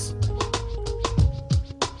right, boys.